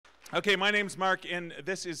Okay, my name's Mark, and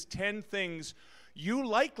this is 10 things you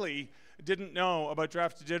likely didn't know about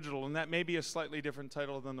Draft2Digital, and that may be a slightly different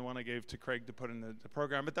title than the one I gave to Craig to put in the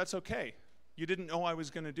program, but that's okay. You didn't know I was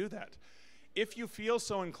going to do that. If you feel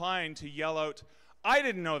so inclined to yell out, "I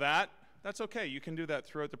didn't know that," that's okay. You can do that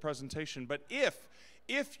throughout the presentation. But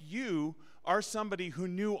if you are somebody who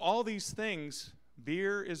knew all these things,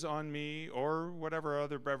 beer is on me, or whatever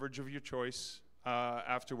other beverage of your choice,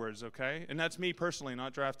 afterwards, okay? And that's me personally,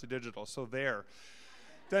 not Draft2Digital. So there.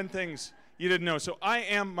 10 things you didn't know. So I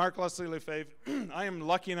am Mark Leslie Lefebvre. I am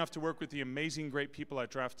lucky enough to work with the amazing, great people at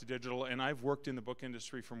Draft2Digital, and I've worked in the book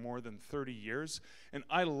industry for more than 30 years. And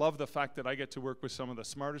I love the fact that I get to work with some of the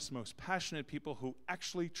smartest, most passionate people who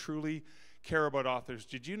actually, truly care about authors.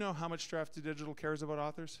 Did you know how much Draft2Digital cares about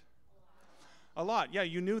authors? A lot. Yeah,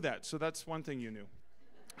 you knew that. So that's one thing you knew.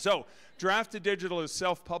 So, Draft2Digital is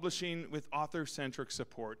self-publishing with author-centric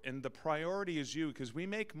support, and the priority is you, because we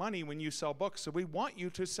make money when you sell books, so we want you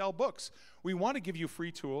to sell books. We want to give you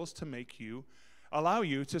free tools to allow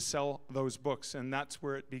you to sell those books, and that's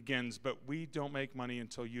where it begins, but we don't make money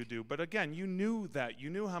until you do. But again, you knew that. You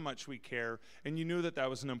knew how much we care, and you knew that that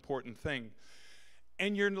was an important thing.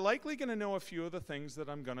 And you're likely going to know a few of the things that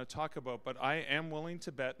I'm going to talk about, but I am willing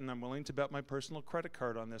to bet, and I'm willing to bet my personal credit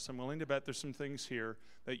card on this. I'm willing to bet there's some things here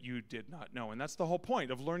that you did not know. And that's the whole point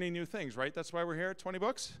of learning new things, right? That's why we're here at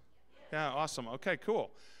 20Books? Yeah, awesome. Okay,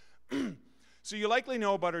 cool. So you likely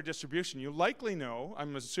know about our distribution. You likely know,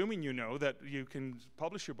 I'm assuming you know, that you can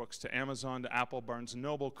publish your books to Amazon, to Apple, Barnes &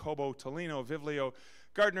 Noble, Kobo, Tolino, Viblio,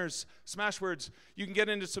 Gardner's, Smashwords. You can get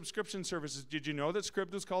into subscription services. Did you know that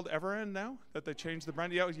Scribd is called Everend now? That they changed the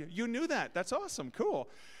brand? Yeah, you knew that. That's awesome. Cool.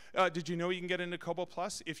 Did you know you can get into Kobo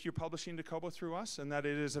Plus if you're publishing to Kobo through us, and that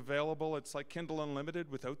it is available? It's like Kindle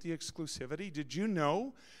Unlimited without the exclusivity. Did you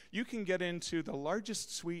know you can get into the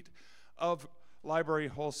largest suite of library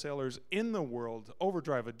wholesalers in the world: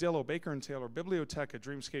 Overdrive, Adillo, Baker & Taylor, Bibliotheca,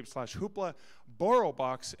 Dreamscape/Hoopla,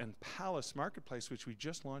 BorrowBox, and Palace Marketplace, which we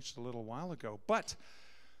just launched a little while ago. But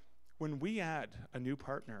when we add a new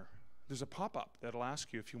partner, there's a pop-up that'll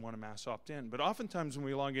ask you if you want to mass opt-in. But oftentimes when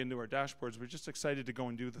we log into our dashboards, we're just excited to go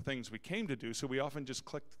and do the things we came to do, so we often just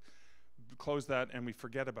close that, and we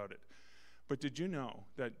forget about it. But did you know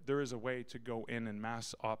that there is a way to go in and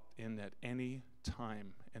mass opt-in at any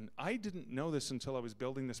time? And I didn't know this until I was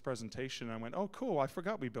building this presentation. I went, oh, cool, I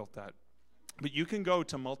forgot we built that. But you can go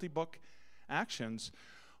to multi-book actions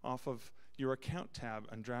off of your account tab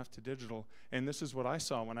on Draft2Digital, and this is what I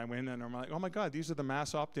saw when I went in, and I'm like, oh my God, these are the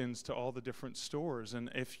mass opt-ins to all the different stores. And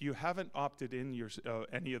if you haven't opted in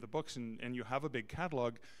any of the books and you have a big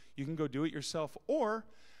catalog, you can go do it yourself, or,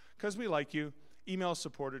 because we like you, email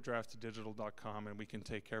support@draft2digital.com, and we can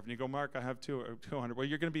take care of it. And you go, Mark, I have 200. Well,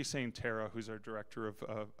 you're going to be saying Tara, who's our director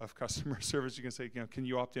of customer service. You can say, can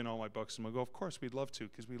you opt in all my books? And we'll go, of course, we'd love to,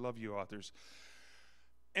 because we love you authors.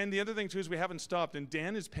 And the other thing, too, is we haven't stopped. And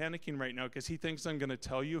Dan is panicking right now because he thinks I'm going to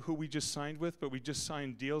tell you who we just signed with, but we just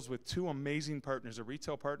signed deals with two amazing partners, a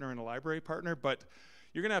retail partner and a library partner. But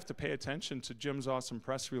you're going to have to pay attention to Jim's awesome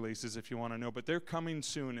press releases if you want to know. But they're coming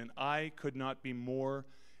soon, and I could not be more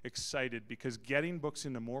excited, because getting books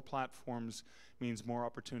into more platforms means more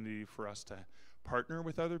opportunity for us to partner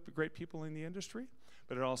with other great people in the industry,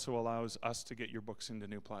 but it also allows us to get your books into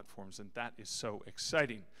new platforms, and that is so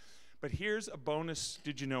exciting. But here's a bonus,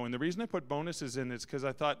 did you know? And the reason I put bonuses in is because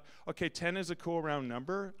I thought, okay, 10 is a cool round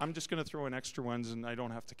number. I'm just going to throw in extra ones, and I don't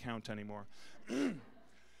have to count anymore.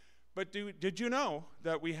 But did you know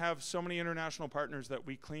that we have so many international partners that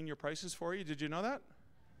we clean your prices for you? Did you know that?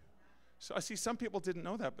 So I see some people didn't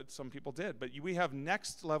know that, but some people did. But we have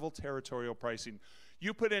next level territorial pricing.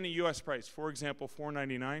 You put in a US price, for example,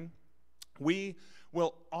 $4.99, we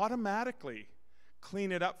will automatically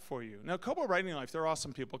clean it up for you. Now, Kobo Writing Life, they're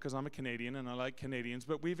awesome people, because I'm a Canadian and I like Canadians,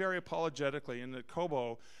 but we very apologetically, and the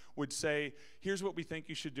Kobo would say, here's what we think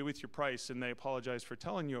you should do with your price, and they apologize for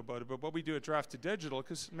telling you about it. But what we do at Draft2Digital,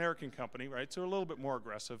 because American company, right, so we're a little bit more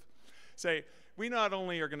aggressive, say, we not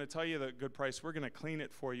only are going to tell you the good price, we're going to clean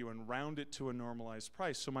it for you and round it to a normalized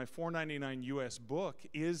price. So my $4.99 US book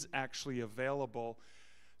is actually available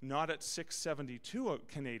not at $6.72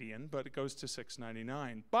 Canadian, but it goes to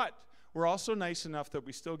 $6.99. But we're also nice enough that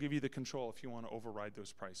we still give you the control if you want to override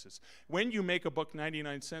those prices. When you make a book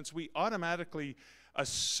 99 cents, we automatically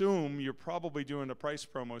assume you're probably doing a price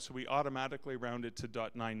promo, so we automatically round it to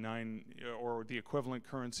 .99 or the equivalent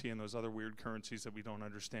currency and those other weird currencies that we don't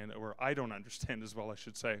understand, or I don't understand as well, I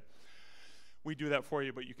should say. We do that for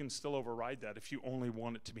you, but you can still override that if you only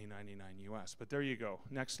want it to be 99 US. But there you go,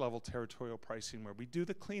 next level territorial pricing, where we do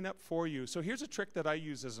the cleanup for you. So here's a trick that I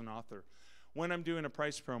use as an author. When I'm doing a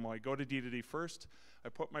price promo, I go to D2D first, I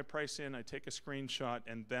put my price in, I take a screenshot,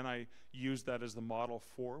 and then I use that as the model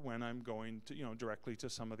for when I'm going to, directly to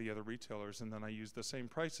some of the other retailers, and then I use the same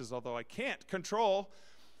prices, although I can't control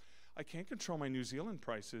my New Zealand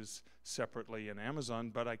prices separately in Amazon,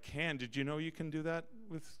 but I can. Did you know you can do that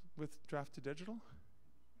with Draft2Digital?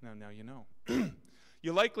 Now you know.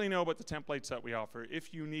 You likely know about the templates that we offer.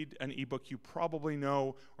 If you need an ebook, you probably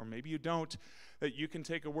know, or maybe you don't, that you can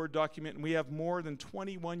take a Word document, and we have more than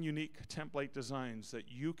 21 unique template designs that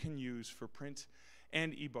you can use for print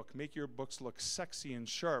and ebook. Make your books look sexy and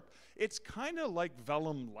sharp. It's kind of like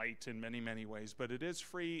Vellum Light in many, many ways, but it is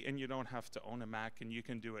free, and you don't have to own a Mac, and you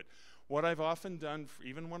can do it. What I've often done,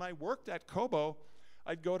 even when I worked at Kobo,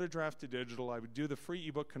 I'd go to Draft2Digital, I would do the free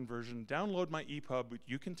ebook conversion, download my EPUB, which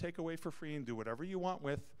you can take away for free and do whatever you want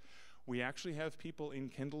with. We actually have people in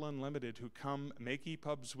Kindle Unlimited who come make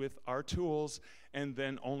EPUBs with our tools and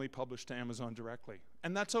then only publish to Amazon directly.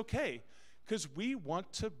 And that's okay, because we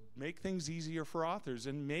want to make things easier for authors,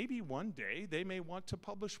 and maybe one day they may want to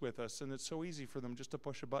publish with us, and it's so easy for them just to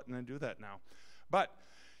push a button and do that now. But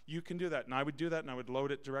you can do that, and I would do that, and I would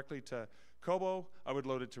load it directly to Kobo, I would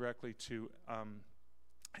load it directly to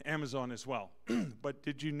Amazon as well. But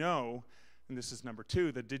did you know, and this is number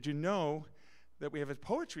 2, that did you know that we have a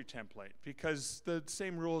poetry template? Because the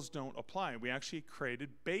same rules don't apply. We actually created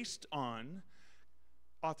based on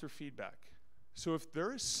author feedback. So if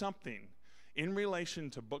there is something in relation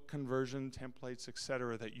to book conversion, templates,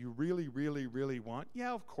 etc., that you really, really, really want,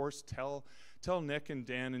 yeah, of course, tell Nick and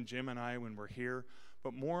Dan and Jim and I when we're here.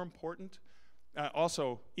 But more important,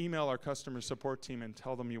 also, email our customer support team and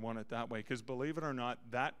tell them you want it that way, because believe it or not,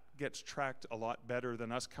 that gets tracked a lot better than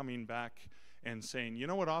us coming back and saying, you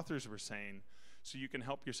know what authors were saying, so you can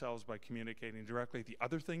help yourselves by communicating directly. The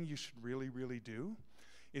other thing you should really, really do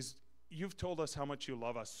is, you've told us how much you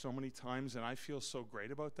love us so many times, and I feel so great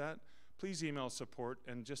about that. Please email support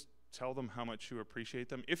and just tell them how much you appreciate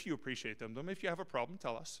them. If you appreciate them, if you have a problem,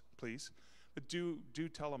 tell us, please. But do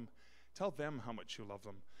tell them how much you love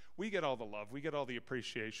them. We get all the love, we get all the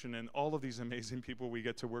appreciation, and all of these amazing people we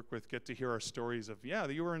get to work with get to hear our stories of, yeah,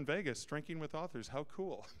 you were in Vegas drinking with authors, how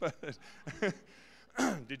cool.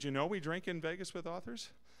 Did you know we drink in Vegas with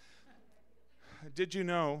authors? Did you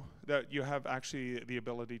know that you have actually the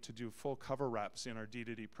ability to do full cover wraps in our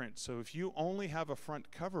D2D print? So if you only have a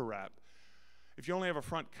front cover wrap, if you only have a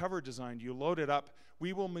front cover designed, you load it up,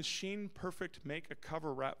 we will machine perfect make a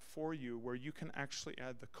cover wrap for you where you can actually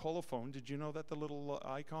add the colophon. Did you know that the little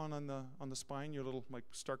icon on the spine, your little like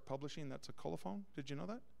Stark Publishing, that's a colophon? Did you know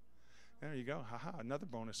that? There you go, haha, another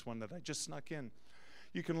bonus one that I just snuck in.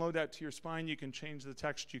 You can load that to your spine, you can change the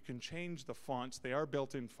text, you can change the fonts. They are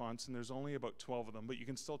built-in fonts, and there's only about 12 of them, but you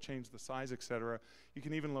can still change the size, etc. You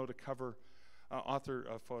can even load a cover author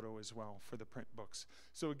photo as well for the print books.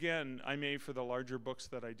 So again, for the larger books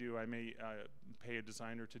that I do, I may pay a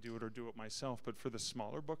designer to do it or do it myself, but for the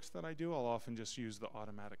smaller books that I do, I'll often just use the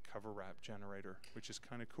automatic cover wrap generator, which is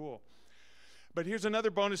kind of cool. But here's another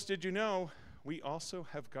bonus. Did you know we also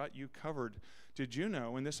have got you covered? Did you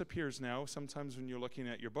know, and this appears now sometimes when you're looking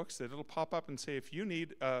at your books, that it'll pop up and say, if you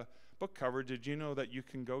need a book cover, did you know that you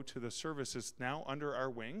can go to the services now under our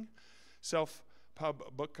wing,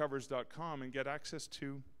 selfpubbookcovers.com, and get access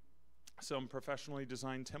to some professionally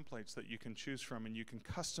designed templates that you can choose from, and you can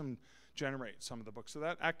custom generate some of the books. So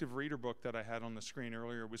that active reader book that I had on the screen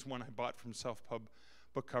earlier was one I bought from Self-Pub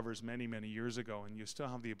Book Covers many, many years ago, and you still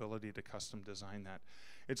have the ability to custom design that.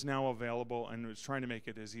 It's now available, and it's trying to make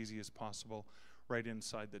it as easy as possible right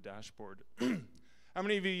inside the dashboard. How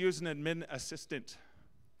many of you use an admin assistant?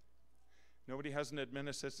 Nobody has an admin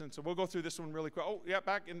assistant, so we'll go through this one really quick. Oh, yeah,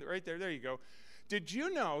 back in right there. There you go. Did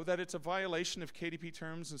you know that it's a violation of KDP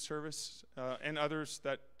terms and service and others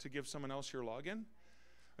to give someone else your login?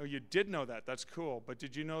 Oh, you did know that. That's cool. But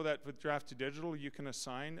did you know that with Draft2Digital, you can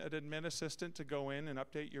assign an admin assistant to go in and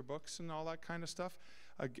update your books and all that kind of stuff?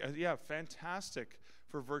 Yeah, fantastic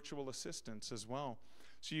for virtual assistants as well.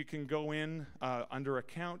 So you can go in under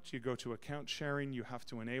account, you go to account sharing, you have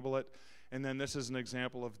to enable it. And then this is an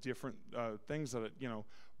example of different things that,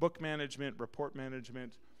 book management, report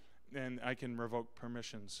management, and I can revoke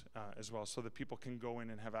permissions as well, so that people can go in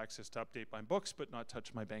and have access to update my books but not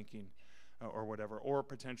touch my banking or whatever. Or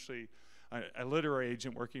potentially a literary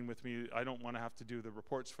agent working with me, I don't want to have to do the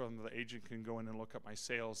reports for them. The agent can go in and look up my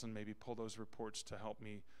sales and maybe pull those reports to help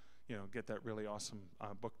me get that really awesome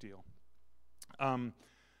book deal.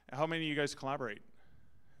 How many of you guys collaborate?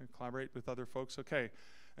 Collaborate with other folks? Okay.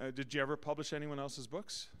 Did you ever publish anyone else's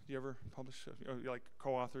books? Do you ever publish like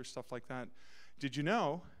co-authors, stuff like that? Did you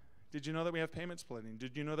know Did you know that we have payment splitting?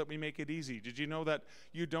 Did you know that we make it easy? Did you know that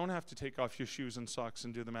you don't have to take off your shoes and socks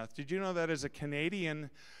and do the math? Did you know that as a Canadian,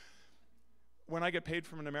 when I get paid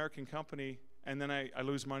from an American company and then I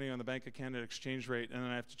lose money on the Bank of Canada exchange rate and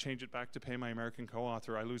then I have to change it back to pay my American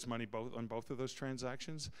co-author, I lose money on both of those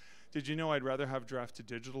transactions? Did you know I'd rather have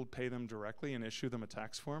Draft2Digital pay them directly and issue them a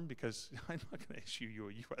tax form, because I'm not going to issue you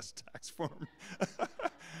a US tax form.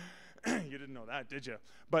 You didn't know that, did you?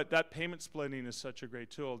 But that payment splitting is such a great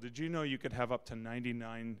tool. Did you know you could have up to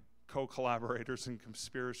 99 co-collaborators and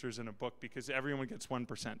conspirators in a book because everyone gets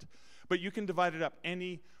 1%? But you can divide it up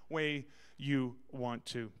any way you want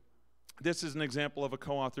to. This is an example of a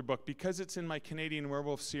co-author book. Because it's in my Canadian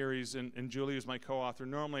Werewolf series and Julie is my co-author,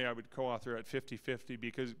 normally I would co-author at 50-50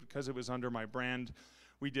 because it was under my brand.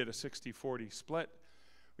 We did a 60-40 split.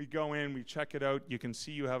 We go in, we check it out. You can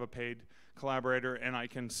see you have a paid collaborator, and I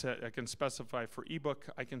can specify for ebook,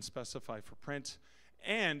 I can specify for print.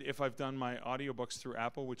 And if I've done my audiobooks through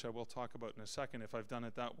Apple, which I will talk about in a second, if I've done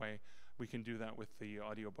it that way, we can do that with the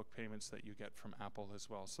audiobook payments that you get from Apple as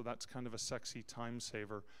well. So that's kind of a sexy time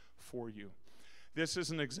saver for you. This is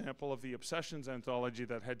an example of the Obsessions anthology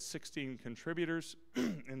that had 16 contributors,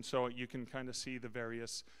 and so you can kind of see the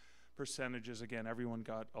various percentages. Again, everyone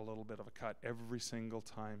got a little bit of a cut every single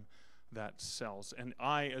time that sells. And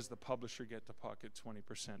I, as the publisher, get to pocket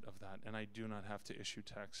 20% of that, and I do not have to issue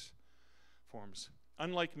tax forms.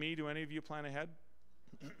 Unlike me, do any of you plan ahead?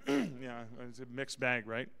 Yeah, it's a mixed bag,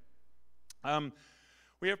 right?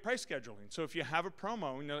 We have price scheduling. So if you have a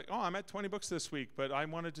promo and you're like, oh, I'm at 20Books this week, but I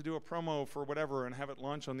wanted to do a promo for whatever and have it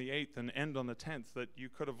launch on the 8th and end on the 10th, that you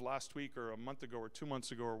could have last week or a month ago or 2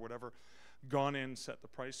 months ago or whatever gone in, set the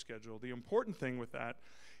price schedule. The important thing with that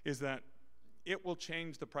is that it will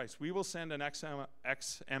change the price. We will send an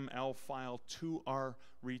XML file to our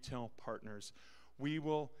retail partners. We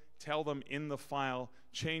will tell them in the file,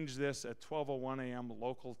 change this at 12:01 a.m.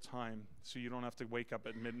 local time, so you don't have to wake up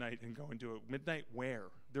at midnight and go and do it. Midnight where?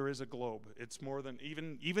 There is a globe. It's more than,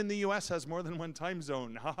 even the US has more than one time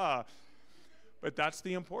zone, haha. But that's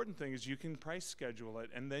the important thing, is you can price schedule it,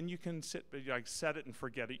 and then you can set it and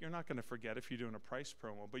forget it. You're not going to forget if you're doing a price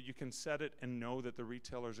promo, but you can set it and know that the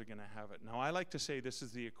retailers are going to have it. Now, I like to say this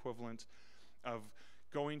is the equivalent of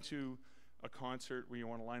going to a concert where you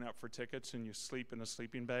want to line up for tickets and you sleep in a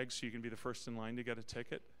sleeping bag so you can be the first in line to get a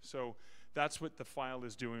ticket. So that's what the file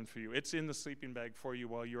is doing for you. It's in the sleeping bag for you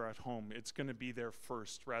while you're at home. It's going to be there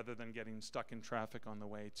first rather than getting stuck in traffic on the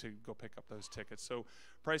way to go pick up those tickets. So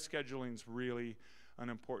price scheduling is really an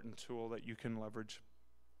important tool that you can leverage.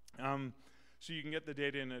 So you can get the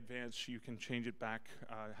data in advance, you can change it back,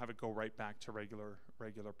 have it go right back to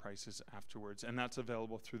regular prices afterwards. And that's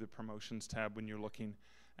available through the promotions tab when you're looking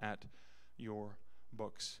at your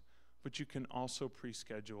books. But you can also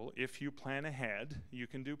pre-schedule. If you plan ahead, you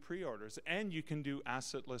can do pre-orders, and you can do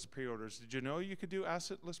assetless pre-orders. Did you know you could do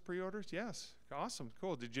assetless pre-orders? Yes. Awesome.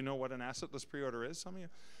 Cool. Did you know what an assetless pre-order is, some of you?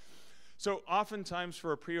 So oftentimes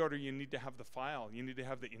for a pre-order, you need to have the file. You need to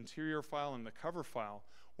have the interior file and the cover file.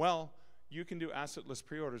 Well, you can do assetless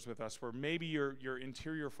pre-orders with us, where maybe your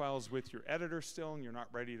interior file is with your editor still and you're not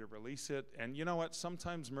ready to release it. And you know what?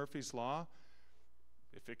 Sometimes Murphy's Law,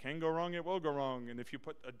 if it can go wrong, it will go wrong. And if you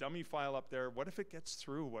put a dummy file up there, what if it gets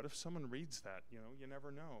through? What if someone reads that? You know, you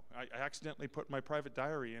never know. I accidentally put my private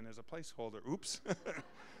diary in as a placeholder. Oops.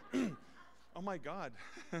 Oh my God.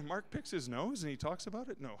 Mark picks his nose and he talks about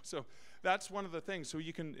it? No. So that's one of the things. So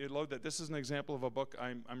you can load that. This is an example of a book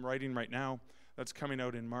I'm writing right now that's coming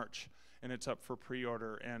out in March. And it's up for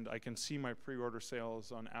pre-order, and I can see my pre-order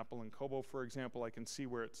sales on Apple and Kobo, for example. I can see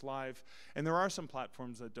where it's live. And there are some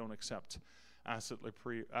platforms that don't accept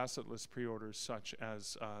assetless pre-orders, such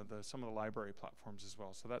as some of the library platforms as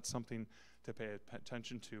well. So that's something to pay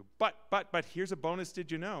attention to. But here's a bonus.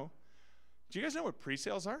 Did you know? Do you guys know what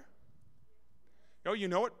pre-sales are? Oh, you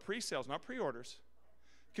know what? Pre-sales, not pre-orders.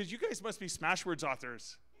 Because you guys must be Smashwords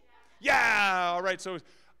authors. Yeah! All right, so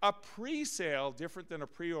a pre-sale, different than a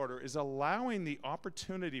pre-order, is allowing the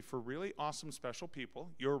opportunity for really awesome special people,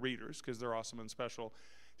 your readers, because they're awesome and special,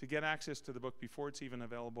 to get access to the book before it's even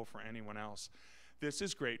available for anyone else. This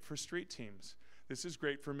is great for street teams. This is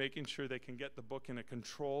great for making sure they can get the book in a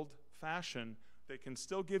controlled fashion. They can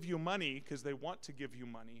still give you money because they want to give you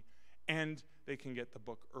money, and they can get the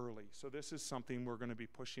book early. So this is something we're going to be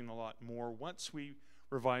pushing a lot more once we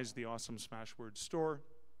revise the awesome Smashwords store.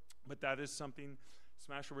 But that is something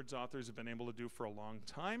Smashwords authors have been able to do for a long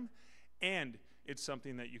time, and it's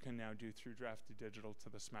something that you can now do through Draft2Digital to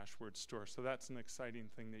the Smashwords store. So that's an exciting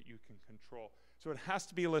thing that you can control. So it has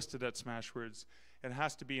to be listed at Smashwords. It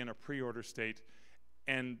has to be in a pre-order state.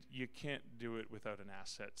 And you can't do it without an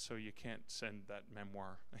asset, so you can't send that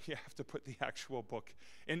memoir. You have to put the actual book.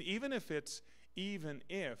 And even if it's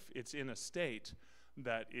in a state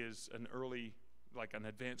that is an early, like an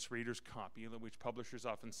advanced reader's copy, which publishers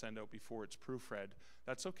often send out before it's proofread,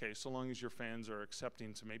 that's okay, so long as your fans are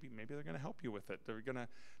accepting to maybe they're going to help you with it. They're going to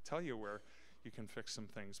tell you where you can fix some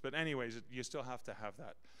things. But anyways, you still have to have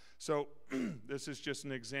that. So this is just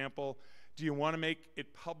an example. Do you want to make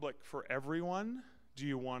it public for everyone? Do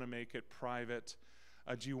you want to make it private?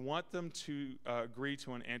 Do you want them to agree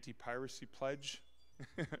to an anti-piracy pledge,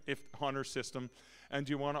 if honor system? And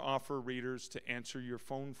do you want to offer readers to answer your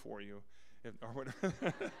phone for you? Do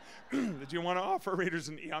you want to offer readers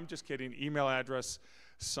I'm just kidding, email address,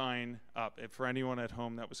 sign up? If for anyone at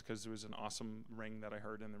home, that was because there was an awesome ring that I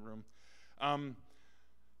heard in the room. How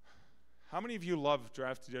many of you love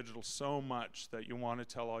Draft2Digital so much that you want to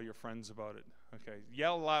tell all your friends about it? Okay,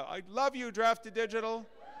 yell loud. I love you, Draft2Digital.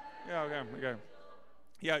 Yeah, okay.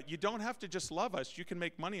 Yeah, you don't have to just love us. You can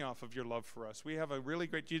make money off of your love for us. We have a really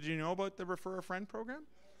great, did you know about the Refer a Friend program?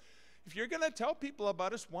 If you're going to tell people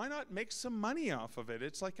about us, why not make some money off of it?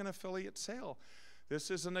 It's like an affiliate sale. This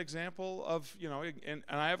is an example of, and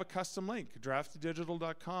I have a custom link,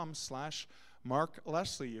 draft2digital.com/Mark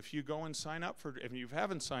Leslie. If you go and sign up if you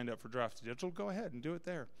haven't signed up for Draft2Digital, go ahead and do it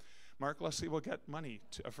there. Mark Leslie will get money.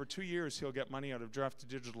 For 2 years, he'll get money out of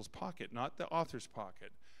Draft2Digital's pocket, not the author's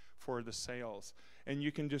pocket, for the sales. And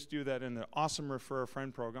you can just do that in the awesome Refer a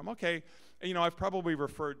Friend program. Okay, I've probably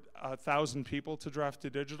referred 1,000 people to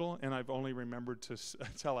Draft2Digital, and I've only remembered to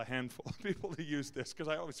tell a handful of people to use this, because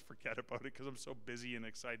I always forget about it because I'm so busy and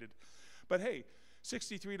excited. But hey,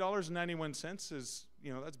 $63.91 is,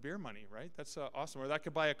 that's beer money, right? That's awesome. Or that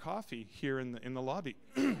could buy a coffee here in the lobby.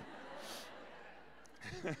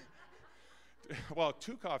 Well,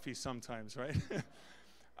 2 coffees sometimes, right?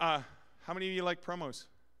 How many of you like promos?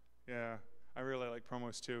 Yeah, I really like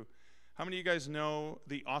promos too. How many of you guys know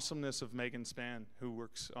the awesomeness of Megan Spann, who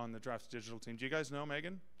works on the Draft2Digital team? Do you guys know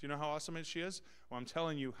Megan? Do you know how awesome she is? Well, I'm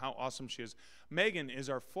telling you how awesome she is. Megan is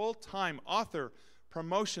our full-time author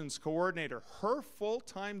promotions coordinator. Her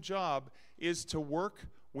full-time job is to work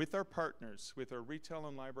with our partners, with our retail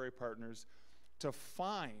and library partners, to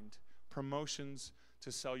find promotions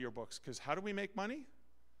to sell your books. Because how do we make money?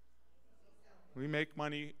 We make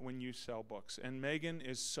money when you sell books. And Megan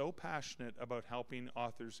is so passionate about helping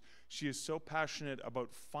authors. She is so passionate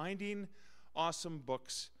about finding awesome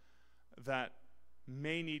books that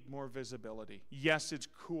may need more visibility. Yes, it's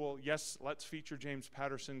cool. Yes, let's feature James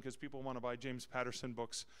Patterson because people want to buy James Patterson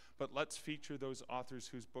books. But let's feature those authors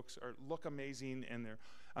whose books look amazing and they're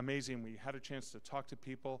amazing. We had a chance to talk to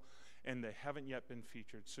people and they haven't yet been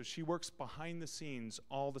featured. So she works behind the scenes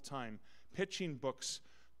all the time, pitching books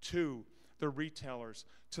to the retailers,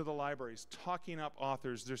 to the libraries, talking up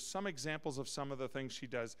authors. There's some examples of some of the things she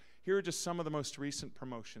does. Here are just some of the most recent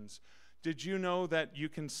promotions. Did you know that you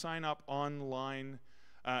can sign up online?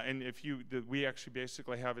 And we actually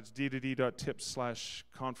basically have, it's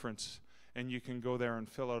d2d.tips/conference, and you can go there and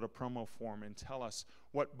fill out a promo form and tell us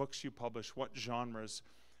what books you publish, what genres,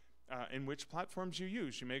 and which platforms you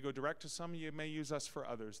use. You may go direct to some, you may use us for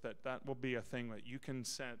others. That will be a thing that you can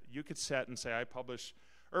set. You could set and say, I publish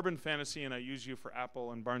urban fantasy and I use you for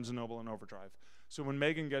Apple and Barnes & Noble and Overdrive. So when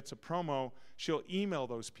Megan gets a promo, she'll email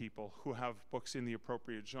those people who have books in the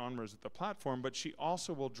appropriate genres at the platform, but she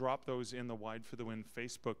also will drop those in the Wide for the Win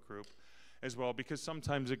Facebook group as well, because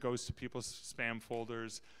sometimes it goes to people's spam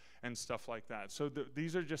folders and stuff like that. So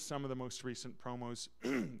these are just some of the most recent promos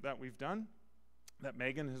that we've done, that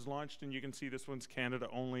Megan has launched, and you can see this one's Canada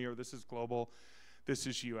only, or this is global, this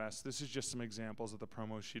is US. This is just some examples of the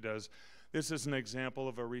promos she does. This is an example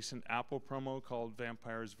of a recent Apple promo called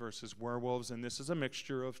Vampires versus Werewolves, and this is a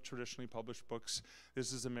mixture of traditionally published books.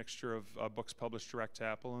 This is a mixture of books published direct to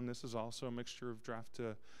Apple, and this is also a mixture of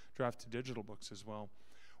Draft2Digital books as well.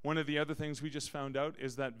 One of the other things we just found out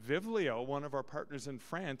is that Viblio, one of our partners in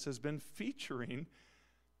France, has been featuring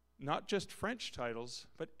not just French titles,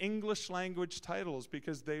 but English language titles,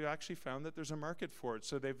 because they've actually found that there's a market for it.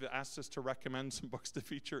 So they've asked us to recommend some books to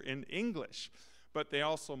feature in English, but they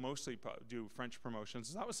also mostly do French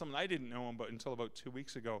promotions. That was something I didn't know about until about 2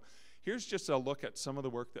 weeks ago. Here's just a look at some of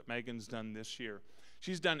the work that Megan's done this year.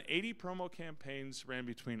 She's done 80 promo campaigns, ran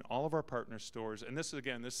between all of our partner stores, and this is,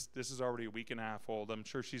 again, this is already a week and a half old. I'm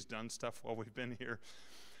sure she's done stuff while we've been here.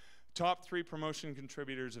 Top 3 promotion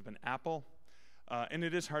contributors have been Apple, and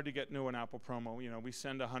it is hard to get into an Apple promo. You know, we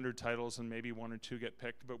send 100 titles and maybe 1 or 2 get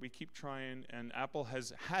picked, but we keep trying, and Apple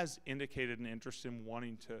has indicated an interest in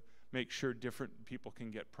wanting to make sure different people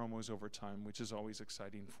can get promos over time, which is always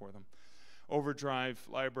exciting for them. Overdrive,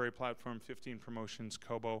 library platform, 15 promotions,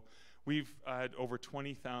 Kobo. We've had over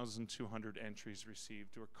 20,200 entries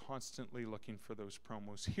received. We're constantly looking for those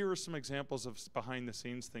promos. Here are some examples of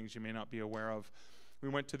behind-the-scenes things you may not be aware of. We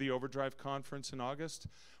went to the Overdrive conference in August.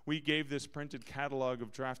 We gave this printed catalog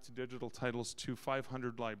of Draft2Digital titles to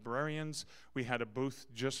 500 librarians. We had a booth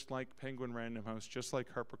just like Penguin Random House, just like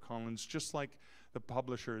HarperCollins, just like the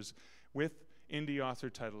publishers, with indie author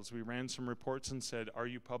titles. We ran some reports and said, are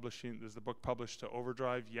you publishing, is the book published to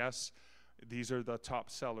Overdrive? Yes. These are the top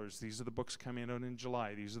sellers. These are the books coming out in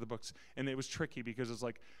July. These are the books. And it was tricky because it's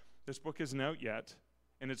like, this book isn't out yet,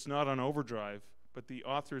 and it's not on Overdrive, but the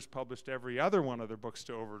authors published every other one of their books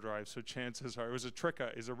to Overdrive, so chances are, it was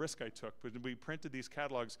a risk I took. But we printed these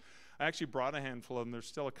catalogs. I actually brought a handful of them. There's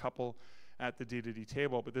still a couple at the D2D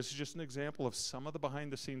table, but this is just an example of some of the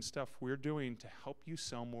behind-the-scenes stuff we're doing to help you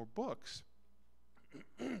sell more books.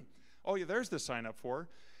 Oh yeah, there's the sign up for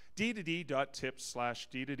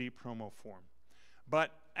d2d.tips/d2d promo form.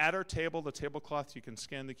 But at our table, the tablecloth, you can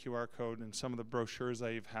scan the QR code, and some of the brochures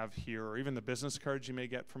I have here, or even the business cards you may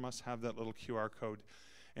get from us, have that little QR code.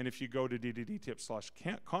 And if you go to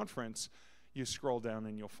d2d-tips/conference, you scroll down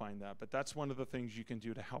and you'll find that. But that's one of the things you can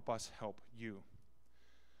do to help us help you.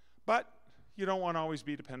 But you don't want to always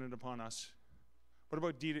be dependent upon us. What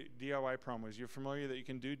about DIY promos? You're familiar that you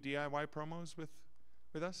can do DIY promos with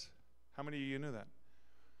us? How many of you knew that?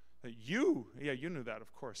 Yeah, you knew that,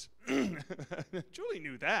 of course. Julie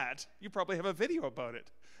knew that. You probably have a video about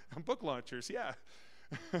it. Book launchers, yeah.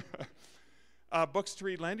 Books to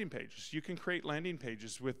read landing pages. You can create landing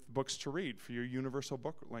pages with books to read for your universal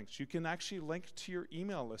book links. You can actually link to your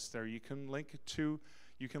email list there. You can link to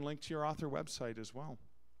your author website as well.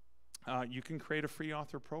 You can create a free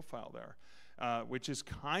author profile there, which is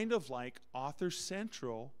kind of like Author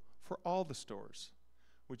Central for all the stores,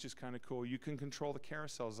 which is kind of cool. You can control the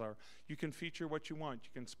carousels there. You can feature what you want.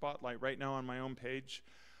 You can spotlight. Right now on my own page,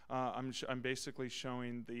 I'm basically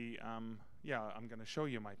showing the, I'm going to show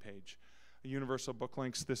you my page. Universal book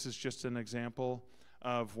links. This is just an example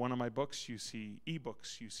of one of my books. You see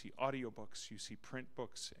ebooks, you see audiobooks, you see print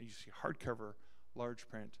books, you see hardcover, large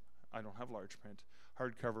print. I don't have large print.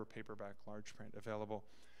 Hardcover, paperback, large print available.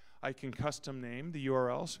 I can custom name the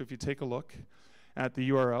URL. So if you take a look at the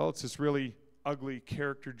URL, it's this really ugly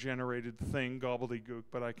character-generated thing, gobbledygook,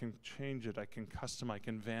 but I can change it. I can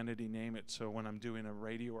vanity name it. So when I'm doing a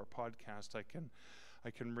radio or podcast, I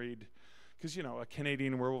can read, because you know, a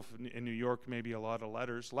Canadian werewolf in New York may be a lot of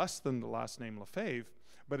letters, less than the last name Lefebvre,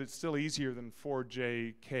 but it's still easier than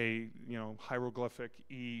 4JK, you know, hieroglyphic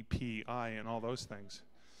EPI and all those things.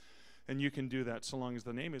 And you can do that so long as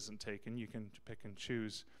the name isn't taken. You can pick and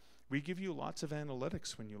choose. We give you lots of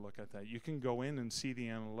analytics when you look at that. You can go in and see the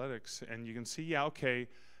analytics, and you can see, yeah, okay,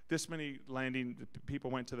 this many people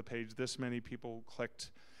went to the page, this many people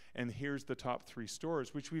clicked, and here's the top 3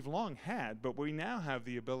 stores, which we've long had, but we now have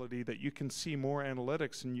the ability that you can see more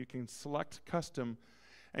analytics, and you can select custom,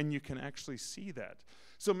 and you can actually see that.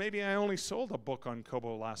 So maybe I only sold a book on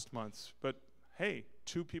Kobo last month, but hey,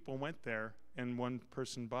 2 people went there, and 1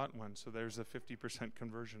 person bought one, so there's a 50%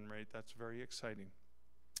 conversion rate. That's very exciting.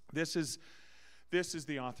 This is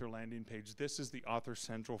the author landing page. This is the Author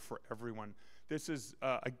Central for everyone. This is,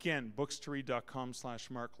 again,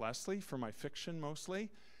 bookstoread.com/Mark Leslie for my fiction mostly.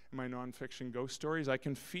 My nonfiction ghost stories. I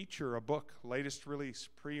can feature a book, latest release,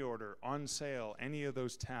 pre-order, on sale, any of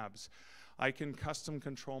those tabs. I can custom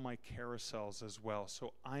control my carousels as well.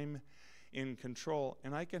 So I'm in control,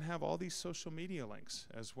 and I can have all these social media links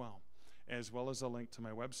as well as a link to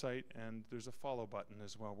my website, and there's a follow button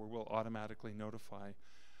as well where we'll automatically notify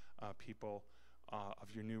people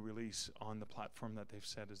of your new release on the platform that they've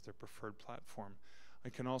set as their preferred platform. I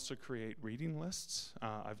can also create reading lists.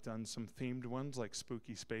 I've done some themed ones like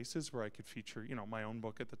Spooky Spaces where I could feature, you know, my own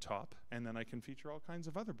book at the top, and then I can feature all kinds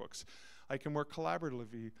of other books. I can work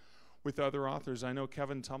collaboratively with other authors. I know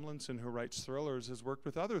Kevin Tumlinson, who writes thrillers, has worked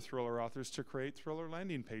with other thriller authors to create thriller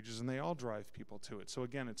landing pages, and they all drive people to it. So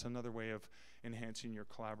again, it's another way of enhancing your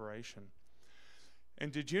collaboration.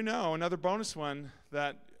 And did you know, another bonus one,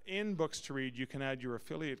 that in Books to Read you can add your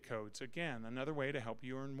affiliate codes. Again, another way to help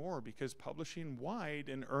you earn more, because publishing wide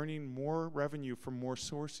and earning more revenue from more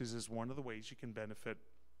sources is one of the ways you can benefit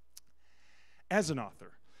as an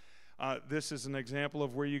author. This is an example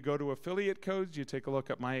of where you go to affiliate codes. You take a look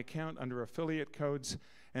at my account under affiliate codes,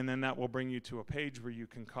 and then that will bring you to a page where you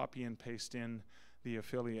can copy and paste in the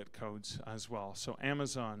affiliate codes as well. So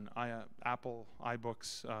Amazon, Apple,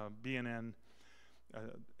 iBooks, BNN,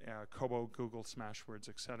 Kobo, Google, Smashwords,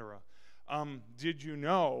 etc. Did you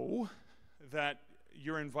know that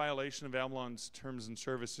you're in violation of Avalon's terms and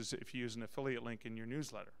services if you use an affiliate link in your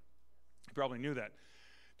newsletter? You probably knew that.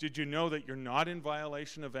 Did you know that you're not in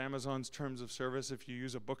violation of Amazon's terms of service if you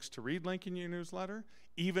use a books to read link in your newsletter,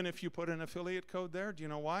 even if you put an affiliate code there? Do you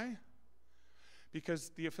know why?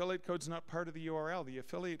 Because the affiliate code's not part of the URL. The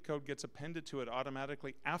affiliate code gets appended to it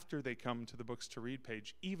automatically after they come to the books to read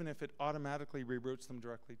page, even if it automatically reroutes them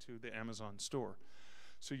directly to the Amazon store.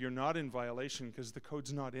 So you're not in violation because the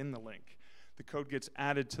code's not in the link. The code gets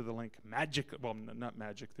added to the link magically. Well, not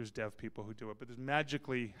magic. There's dev people who do it, but it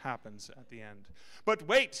magically happens at the end. But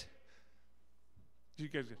wait! You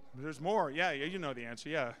guys, there's more. Yeah, you know the answer.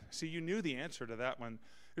 Yeah. See, you knew the answer to that one.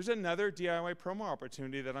 There's another DIY promo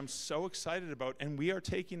opportunity that I'm so excited about, and we are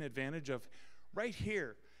taking advantage of right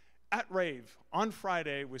here at Rave on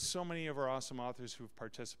Friday with so many of our awesome authors who've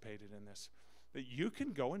participated in this, that you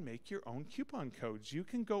can go and make your own coupon codes. You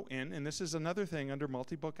can go in, and this is another thing under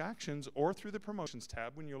multi-book actions or through the promotions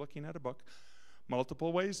tab when you're looking at a book,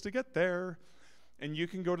 multiple ways to get there. And you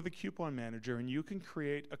can go to the coupon manager and you can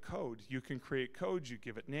create a code. You can create codes, you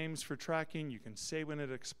give it names for tracking, you can say when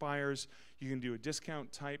it expires, you can do a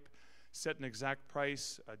discount type, set an exact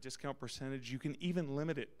price, a discount percentage. You can even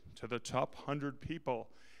limit it to the top 100 people.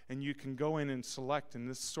 And you can go in and select, and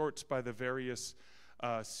this sorts by the various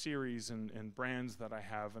series and brands that I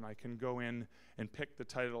have, and I can go in and pick the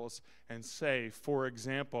titles and say, for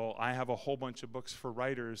example, I have a whole bunch of books for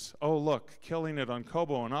writers. Oh, look, Killing It on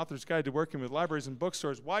Kobo, An Author's Guide to Working with Libraries and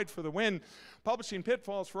Bookstores, Wide for the Win, Publishing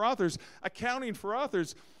Pitfalls for Authors, Accounting for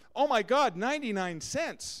Authors. Oh my God, 99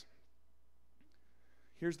 cents.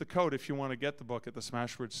 Here's the code if you want to get the book at the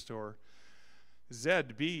Smashwords store.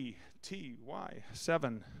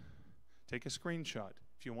 ZBTY7. Take a screenshot.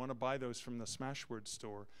 If you want to buy those from the Smashwords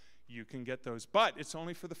store, you can get those. But it's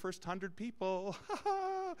only for the first 100 people.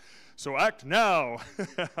 So act now.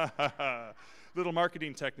 Little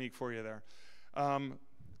marketing technique for you there.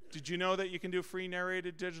 Did you know that you can do free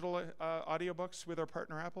narrated digital audiobooks with our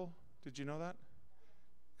partner Apple? Did you know that?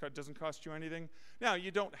 It doesn't cost you anything. Now,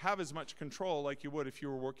 you don't have as much control like you would if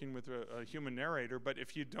you were working with a human narrator, but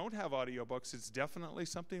if you don't have audiobooks, it's definitely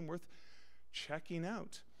something worth checking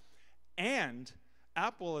out. And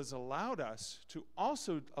Apple has allowed us to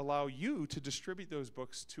also allow you to distribute those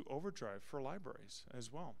books to Overdrive for libraries as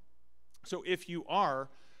well. So if you are,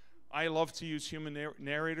 I love to use human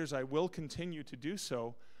narrators. I will continue to do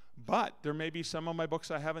so, but there may be some of my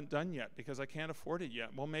books I haven't done yet because I can't afford it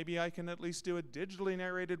yet. Well, maybe I can at least do a digitally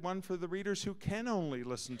narrated one for the readers who can only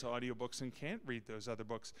listen to audiobooks and can't read those other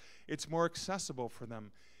books. It's more accessible for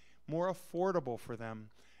them, more affordable for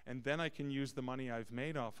them, and then I can use the money I've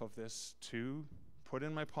made off of this to put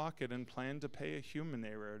in my pocket and plan to pay a human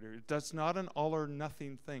narrator. That's not an all or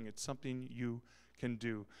nothing thing. It's something you can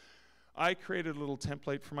do. I created a little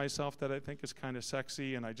template for myself that I think is kind of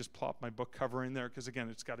sexy, and I just plopped my book cover in there because, again,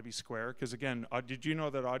 it's got to be square. Because, again, did you know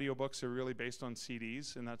that audiobooks are really based on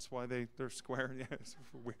CDs, and that's why they're square? Yeah, it's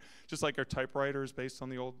weird. Just like our typewriter is based on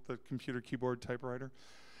the computer keyboard typewriter.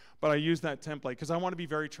 But I use that template because I want to be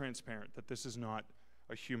very transparent that this is not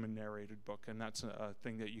a human narrated book, and that's a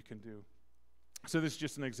thing that you can do. So this is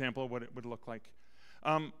just an example of what it would look like.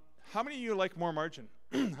 How many of you like more margin?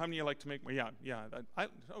 How many of you like to make more? Yeah.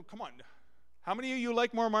 Oh, come on. How many of you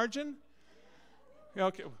like more margin? Yeah,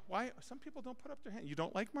 okay. Why? Some people don't put up their hand. You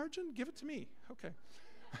don't like margin? Give it to me. Okay.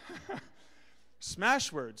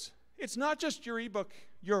 Smashwords. It's not just your ebook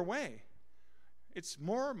your way. It's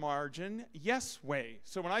more margin, yes way.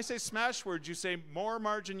 So when I say Smashwords, you say more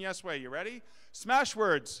margin, yes way. You ready?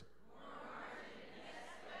 Smashwords.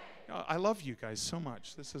 I love you guys so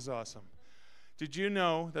much. This is awesome. Did you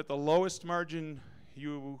know that the lowest margin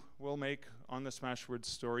you will make on the Smashwords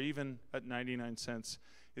store, even at 99 cents,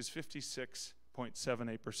 is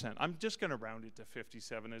 56.78%? I'm just going to round it to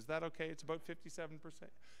 57. Is that okay? It's about 57%.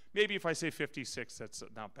 Maybe if I say 56, that's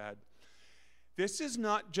not bad. This is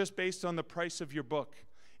not just based on the price of your book.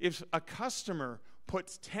 If a customer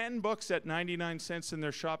puts 10 books at 99 cents in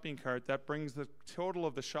their shopping cart, that brings the total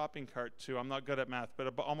of the shopping cart to, I'm not good at math,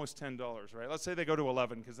 but almost $10, right? Let's say they go to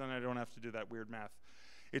 11, because then I don't have to do that weird math.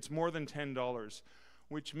 It's more than $10,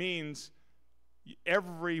 which means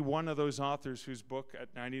every one of those authors whose book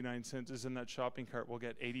at 99 cents is in that shopping cart will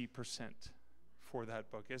get 80% for that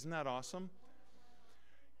book. Isn't that awesome?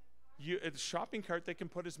 At the shopping cart, they can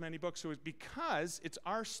put as many books. So because it's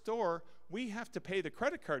our store, we have to pay the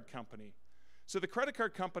credit card company. So the credit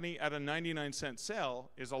card company at a 99-cent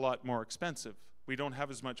sale is a lot more expensive. We don't have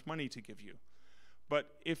as much money to give you. But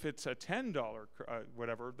if it's a $10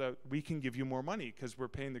 whatever, we can give you more money because we're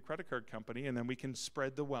paying the credit card company, and then we can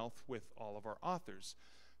spread the wealth with all of our authors.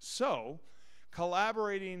 So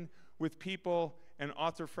collaborating with people and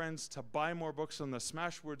author friends to buy more books on the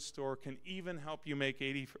Smashwords store can even help you make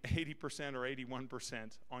 80% or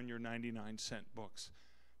 81% on your 99-cent books.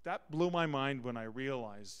 That blew my mind when I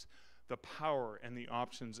realized the power and the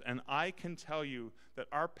options. And I can tell you that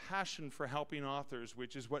our passion for helping authors,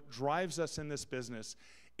 which is what drives us in this business,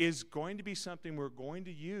 is going to be something we're going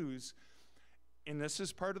to use, and this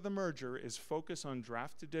is part of the merger, is focus on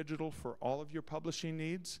Draft2Digital for all of your publishing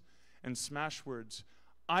needs, and Smashwords.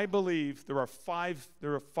 I believe there are five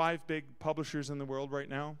big publishers in the world right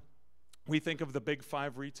now. We think of the big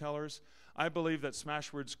 5 retailers. I believe that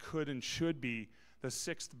Smashwords could and should be the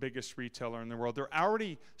 6th biggest retailer in the world.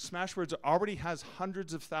 Smashwords already has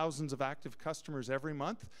hundreds of thousands of active customers every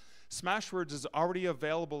month. Smashwords is already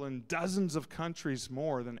available in dozens of countries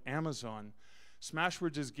more than Amazon.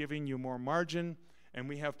 Smashwords is giving you more margin, and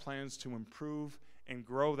we have plans to improve and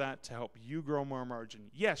grow that to help you grow more margin.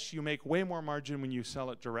 Yes, you make way more margin when you sell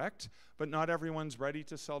it direct, but not everyone's ready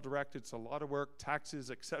to sell direct. It's a lot of work, taxes,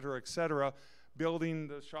 et cetera, et cetera. Building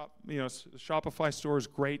the shop, Shopify store is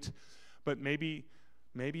great, but maybe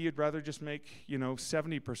you'd rather just make,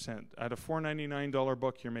 70%. At a $4.99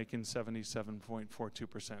 book, you're making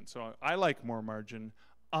 77.42%. So I like more margin.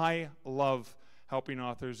 I love helping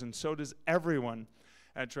authors, and so does everyone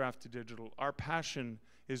at Draft2Digital. Our passion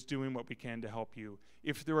is doing what we can to help you.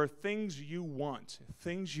 If there are things you want,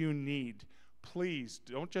 things you need, please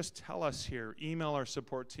don't just tell us here. Email our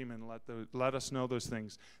support team and let us know those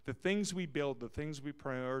things. The things we build, the things we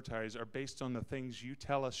prioritize are based on the things you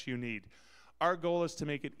tell us you need. Our goal is to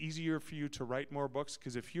make it easier for you to write more books,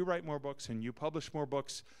 because if you write more books and you publish more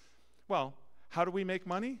books, well, how do we make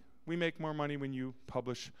money? We make more money when you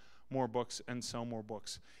publish more books and sell more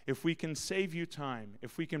books. If we can save you time,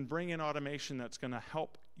 if we can bring in automation that's going to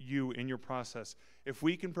help you in your process, if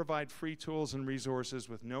we can provide free tools and resources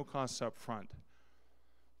with no costs up front,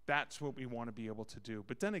 that's what we want to be able to do.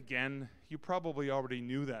 But then again, you probably already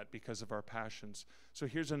knew that because of our passions. So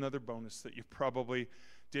here's another bonus that you probably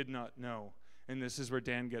did not know, and this is where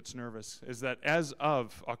Dan gets nervous, is that as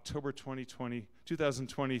of October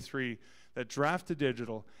 2023, that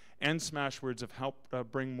Draft2Digital and Smashwords have helped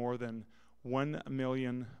bring more than 1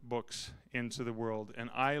 million books into the world.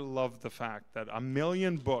 And I love the fact that 1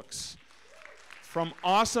 million books from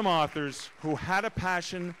awesome authors who had a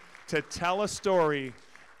passion to tell a story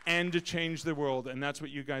and to change the world. And that's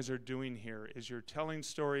what you guys are doing here, is you're telling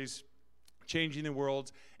stories, changing the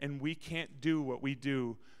world, and we can't do what we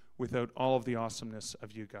do without all of the awesomeness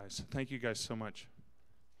of you guys. Thank you guys so much.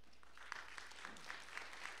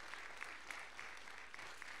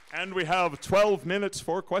 And we have 12 minutes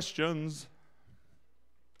for questions.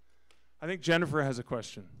 I think Jennifer has a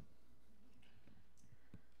question.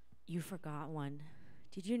 You forgot one.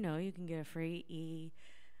 Did you know you can get a free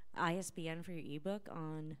ISBN for your ebook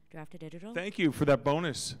on Draft2Digital? Thank you for that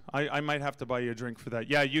bonus. I might have to buy you a drink for that.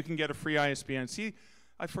 Yeah, you can get a free ISBN. See,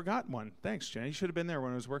 I forgot one. Thanks, Jen. You should have been there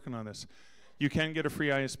when I was working on this. You can get a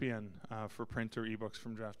free ISBN for print or ebooks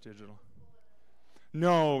from Draft2Digital.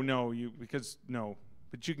 No.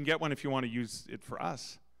 But you can get one if you want to use it for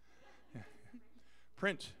us. Yeah.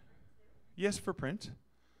 Print. Yes, for print.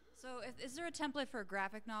 So is there a template for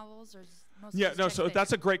graphic novels? Or So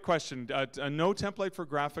that's a great question. No template for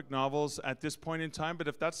graphic novels at this point in time, but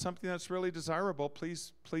if that's something that's really desirable,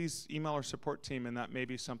 please email our support team, and that may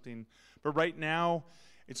be something. But right now,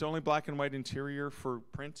 it's only black and white interior for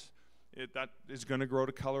print. That is going to grow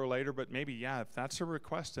to color later, but maybe, if that's a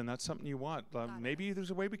request and that's something you want, maybe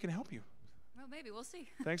there's a way we can help you. Well, maybe. We'll see.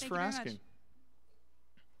 Thanks for asking.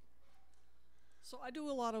 So I do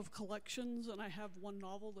a lot of collections, and I have one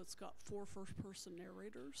novel that's got 4 first-person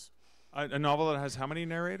narrators. A novel that has how many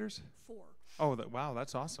narrators? 4. Oh, wow,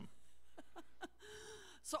 that's awesome.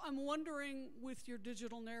 So I'm wondering, with your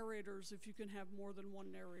digital narrators, if you can have more than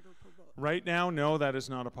one narrator per book. Right now, no, that is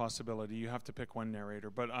not a possibility. You have to pick one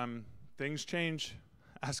narrator, but things change.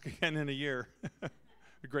 Ask again in a year.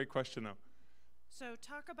 A great question, though. So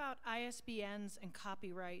talk about ISBNs and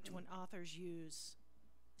copyright when authors use.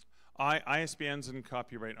 ISBNs and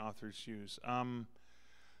copyright authors use.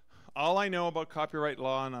 All I know about copyright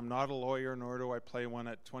law, and I'm not a lawyer, nor do I play one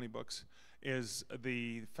at 20Books, is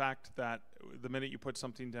the fact that the minute you put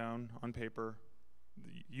something down on paper,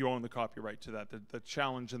 you own the copyright to that. The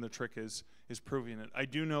challenge and the trick is proving it. I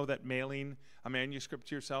do know that mailing a manuscript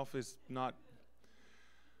to yourself is not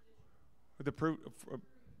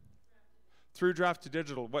through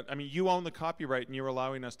Draft2Digital. You own the copyright, and you're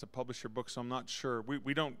allowing us to publish your book, so I'm not sure.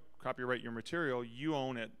 We don't copyright your material. You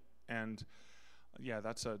own it, and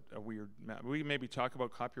that's a weird we can maybe talk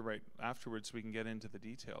about copyright afterwards so we can get into the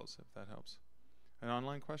details, if that helps. An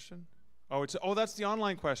online question? That's the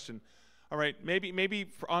online question. All right, maybe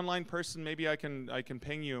for online person, maybe I can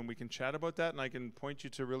ping you and we can chat about that, and I can point you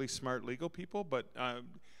to really smart legal people. But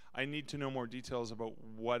I need to know more details about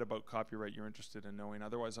what about copyright you're interested in knowing.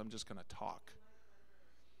 Otherwise, I'm just going to talk.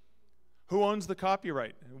 Who owns the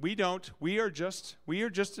copyright? We don't. We are just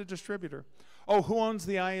a distributor. Oh, who owns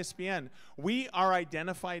the ISBN? We are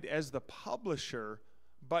identified as the publisher,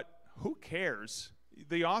 but who cares?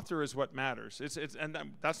 The author is what matters. And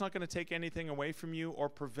that's not going to take anything away from you or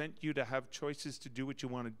prevent you to have choices to do what you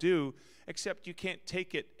want to do, except you can't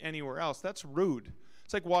take it anywhere else. That's rude.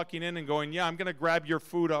 It's like walking in and going, yeah, I'm going to grab your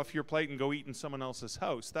food off your plate and go eat in someone else's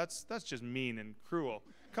house. That's just mean and cruel.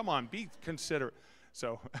 Come on, be considerate.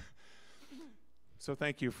 So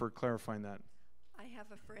thank you for clarifying that. I have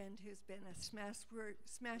a friend who's been a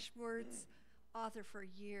Smashwords author for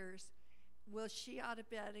years. Will she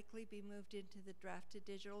automatically be moved into the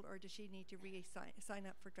Draft2Digital, or does she need to sign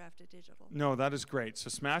up for Draft2Digital? No, that is great. So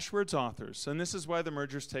Smashwords authors, and this is why the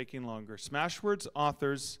merger's taking longer. Smashwords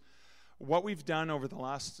authors, what we've done over the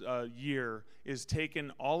last year is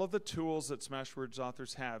taken all of the tools that Smashwords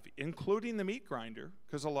authors have, including the meat grinder,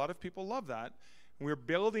 because a lot of people love that. We're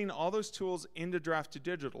building all those tools into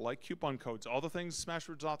Draft2Digital, like coupon codes, all the things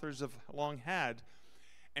Smashwords authors have long had,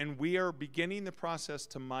 and we are beginning the process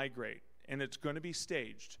to migrate. And it's going to be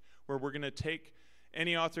staged, where we're going to take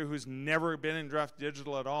any author who's never been in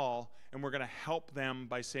Draft2Digital at all, and we're going to help them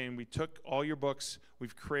by saying, we took all your books, we're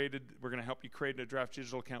going to help you create a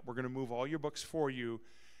Draft2Digital account, we're going to move all your books for you,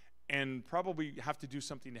 and probably have to do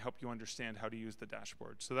something to help you understand how to use the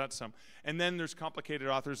dashboard. So that's some. And then there's complicated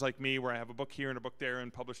authors like me, where I have a book here and a book there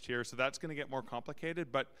and published here, so that's going to get more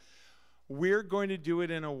complicated, but we're going to do it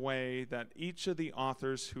in a way that each of the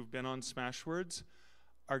authors who've been on Smashwords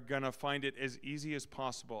are going to find it as easy as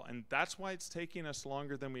possible. And that's why it's taking us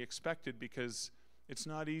longer than we expected, because it's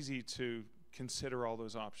not easy to consider all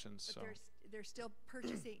those options. But they're still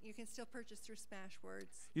purchasing. You can still purchase through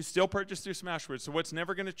Smashwords. You still purchase through Smashwords. So what's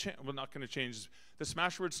never going to change, well, not going to change, is the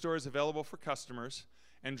Smashwords store is available for customers,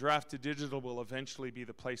 and Draft2Digital will eventually be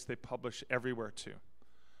the place they publish everywhere to.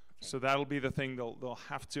 So that'll be the thing they'll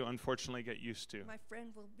have to, unfortunately, get used to. My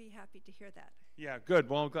friend will be happy to hear that. Yeah, good.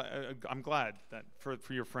 Well, I'm glad that for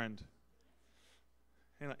your friend.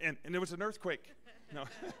 And there was an earthquake. No.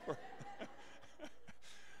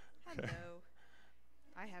 Hello.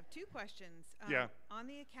 I have two questions. Yeah. On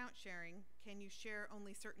the account sharing, can you share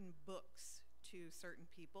only certain books to certain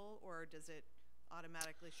people, or does it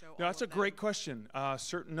automatically show all No, that's of a great them? question.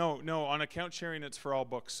 No. On account sharing, it's for all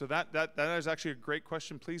books. So that is actually a great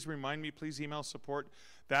question. Please remind me. Please email support.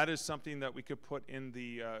 That is something that we could put in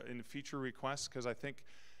the future requests, because I think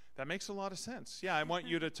that makes a lot of sense. Yeah, I want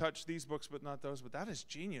you to touch these books, but not those. But that is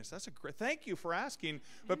genius. That's a great. Thank you for asking.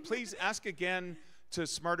 But please ask again to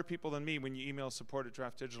smarter people than me when you email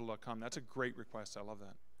support@draftdigital.com. That's a great request. I love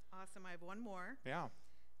that. Awesome. I have one more. Yeah.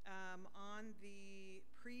 On the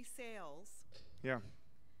pre-sales, Yeah.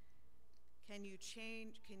 can you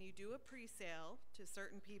do a pre-sale to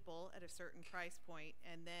certain people at a certain price point,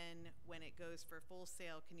 and then when it goes for full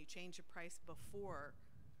sale, can you change the price before?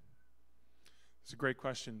 It's a great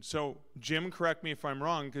question. So, Jim, correct me if I'm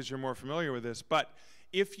wrong, because you're more familiar with this, but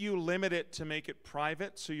if you limit it to make it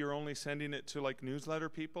private, so you're only sending it to like newsletter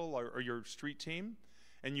people or your street team,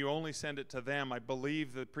 and you only send it to them, I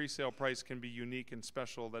believe the pre-sale price can be unique and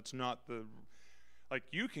special. That's not the, like,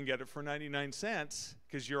 you can get it for 99 cents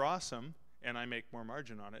because you're awesome and I make more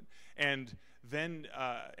margin on it, and then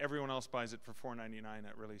everyone else buys it for $4.99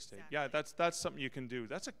 at release date. Exactly. Yeah, that's something you can do.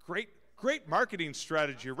 That's a great marketing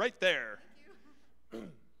strategy right there.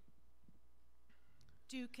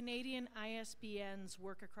 Do Canadian ISBNs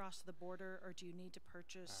work across the border, or do you need to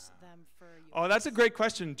purchase them for US? Oh, that's a great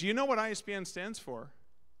question. Do you know what ISBN stands for?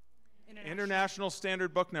 International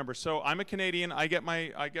Standard Book Number. So I'm a Canadian. I get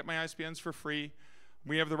my ISBNs for free.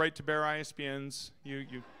 We have the right to bear ISBNs.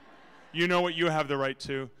 You know what you have the right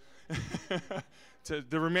to.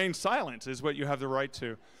 To remain silent is what you have the right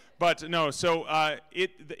to. But no, so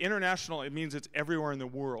the international, it means it's everywhere in the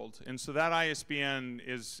world. And so that ISBN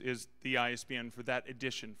is the ISBN for that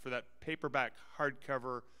edition, for that paperback,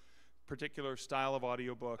 hardcover, particular style of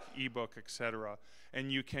audiobook, ebook, etc.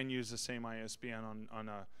 And you can use the same ISBN on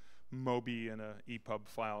a Mobi and a EPUB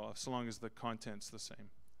file, so long as the content's the same.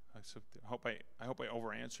 So I hope I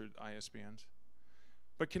over-answered ISBNs.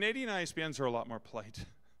 But Canadian ISBNs are a lot more polite.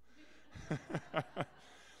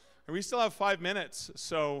 We still have 5 minutes,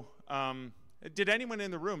 so did anyone in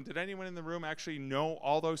the room actually know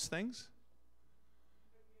all those things?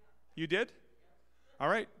 You did? All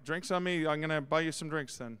right, drinks on me. I'm going to buy you some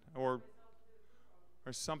drinks then, or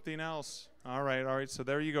something else. All right, so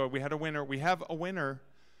there you go. We had a winner. We have a winner.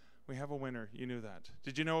 We have a winner. You knew that.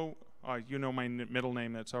 Did you know? You know my middle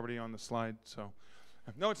name. That's already on the slide. So,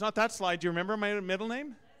 no, it's not that slide. Do you remember my middle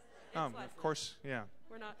name? Of course. Yeah.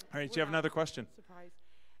 We're not. All right. Do you have another question? Surprised.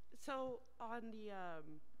 So on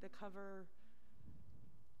the cover,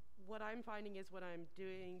 what I'm finding is when I'm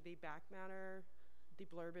doing the back matter, the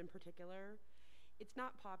blurb in particular, it's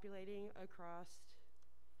not populating across.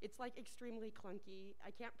 It's like extremely clunky.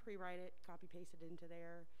 I can't pre-write it, copy paste it into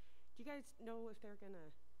there. Do you guys know if they're gonna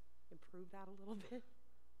improve that a little bit?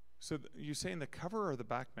 So you saying the cover or the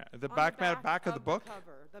back matter? The On back of the book?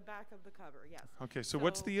 The back of the cover, yes. Okay. So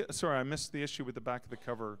what's the? Sorry, I missed the issue with the back of the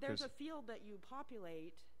cover. There's a field that you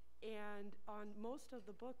populate, and on most of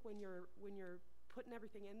the book, when you're putting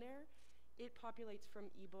everything in there, it populates from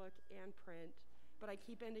ebook and print. But I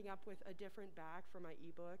keep ending up with a different back for my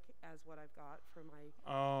ebook as what I've got for my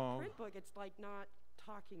print book. It's like not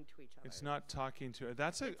talking to each other. It's not talking to.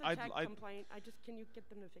 That's it's a tech complaint. Can you get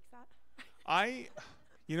them to fix that?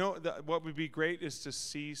 You know, what would be great is to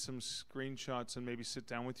see some screenshots and maybe sit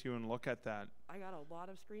down with you and look at that. I got a lot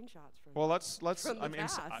of screenshots from. Well, let's. From the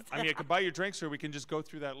past. I mean, I can buy you drinks, or we can just go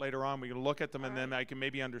through that later on. We can look at them, and then I can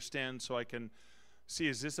maybe understand, so I can see,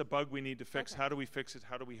 is this a bug we need to fix? Okay. How do we fix it?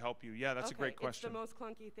 How do we help you? Yeah, that's a great question. It's the most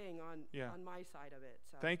clunky thing on my side of it.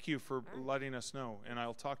 So. Thank you for letting us know, and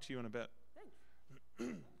I'll talk to you in a bit. Thanks.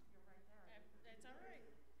 That's all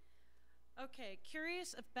right. Okay,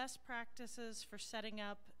 curious of best practices for setting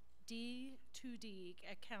up D2D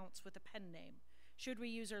accounts with a pen name. Should we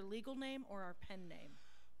use our legal name or our pen name?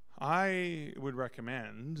 I would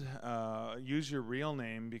recommend use your real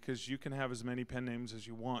name, because you can have as many pen names as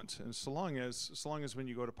you want, and so long as when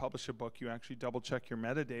you go to publish a book, you actually double check your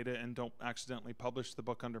metadata and don't accidentally publish the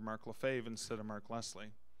book under Mark Lefebvre instead of Mark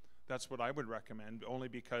Leslie. That's what I would recommend, only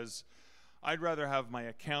because I'd rather have my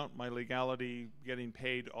account, my legality, getting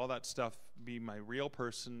paid, all that stuff be my real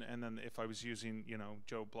person, and then if I was using,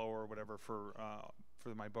 Joe Blow or whatever for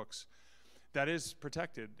my books, that is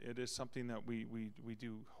protected. It is something that we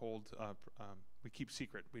do hold, we keep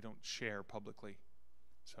secret. We don't share publicly.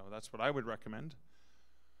 So that's what I would recommend.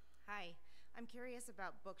 Hi, I'm curious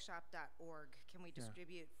about bookshop.org. Can we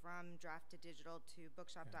distribute from Draft2Digital to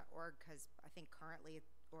bookshop.org? Because I think currently,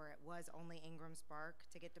 or it was only Ingram Spark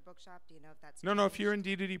to get to Bookshop. Do you know if that's No, if you're in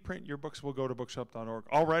D2D print, your books will go to bookshop.org.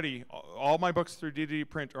 Already, all my books through D2D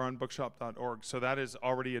print are on bookshop.org, so that is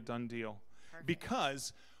already a done deal. Perfect.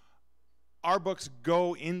 Because our books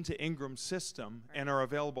go into Ingram's system and are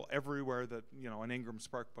available everywhere that an Ingram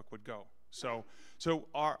Spark book would go. So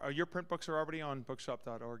your print books are already on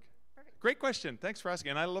bookshop.org. Perfect. Great question. Thanks for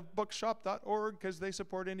asking. And I love bookshop.org because they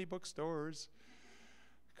support indie bookstores.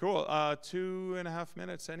 Cool. 2.5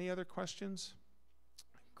 minutes. Any other questions?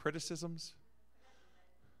 Criticisms?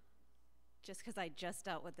 Just because I just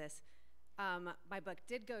dealt with this. My book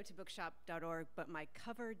did go to bookshop.org, but my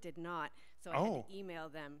cover did not. So I had to email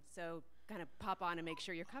them. So kind of pop on and make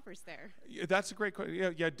sure your cover's there. Yeah, that's a great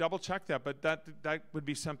question. Yeah, double check that. But that would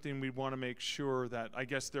be something we'd want to make sure that, I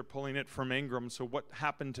guess they're pulling it from Ingram. So what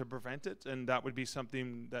happened to prevent it? And that would be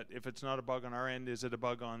something that, if it's not a bug on our end, is it a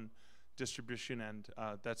bug on distribution end?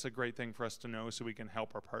 That's a great thing for us to know, so we can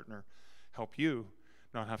help our partner help you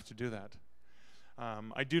not have to do that.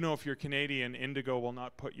 I do know if you're Canadian, Indigo will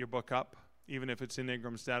not put your book up. Even if it's in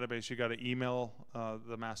Ingram's database, you got to email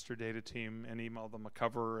the master data team and email them a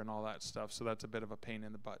cover and all that stuff. So that's a bit of a pain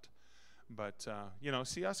in the butt. But,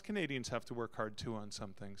 see, us Canadians have to work hard too on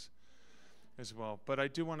some things as well. But I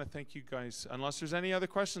do want to thank you guys. Unless there's any other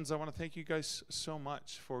questions, I want to thank you guys so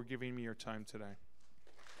much for giving me your time today.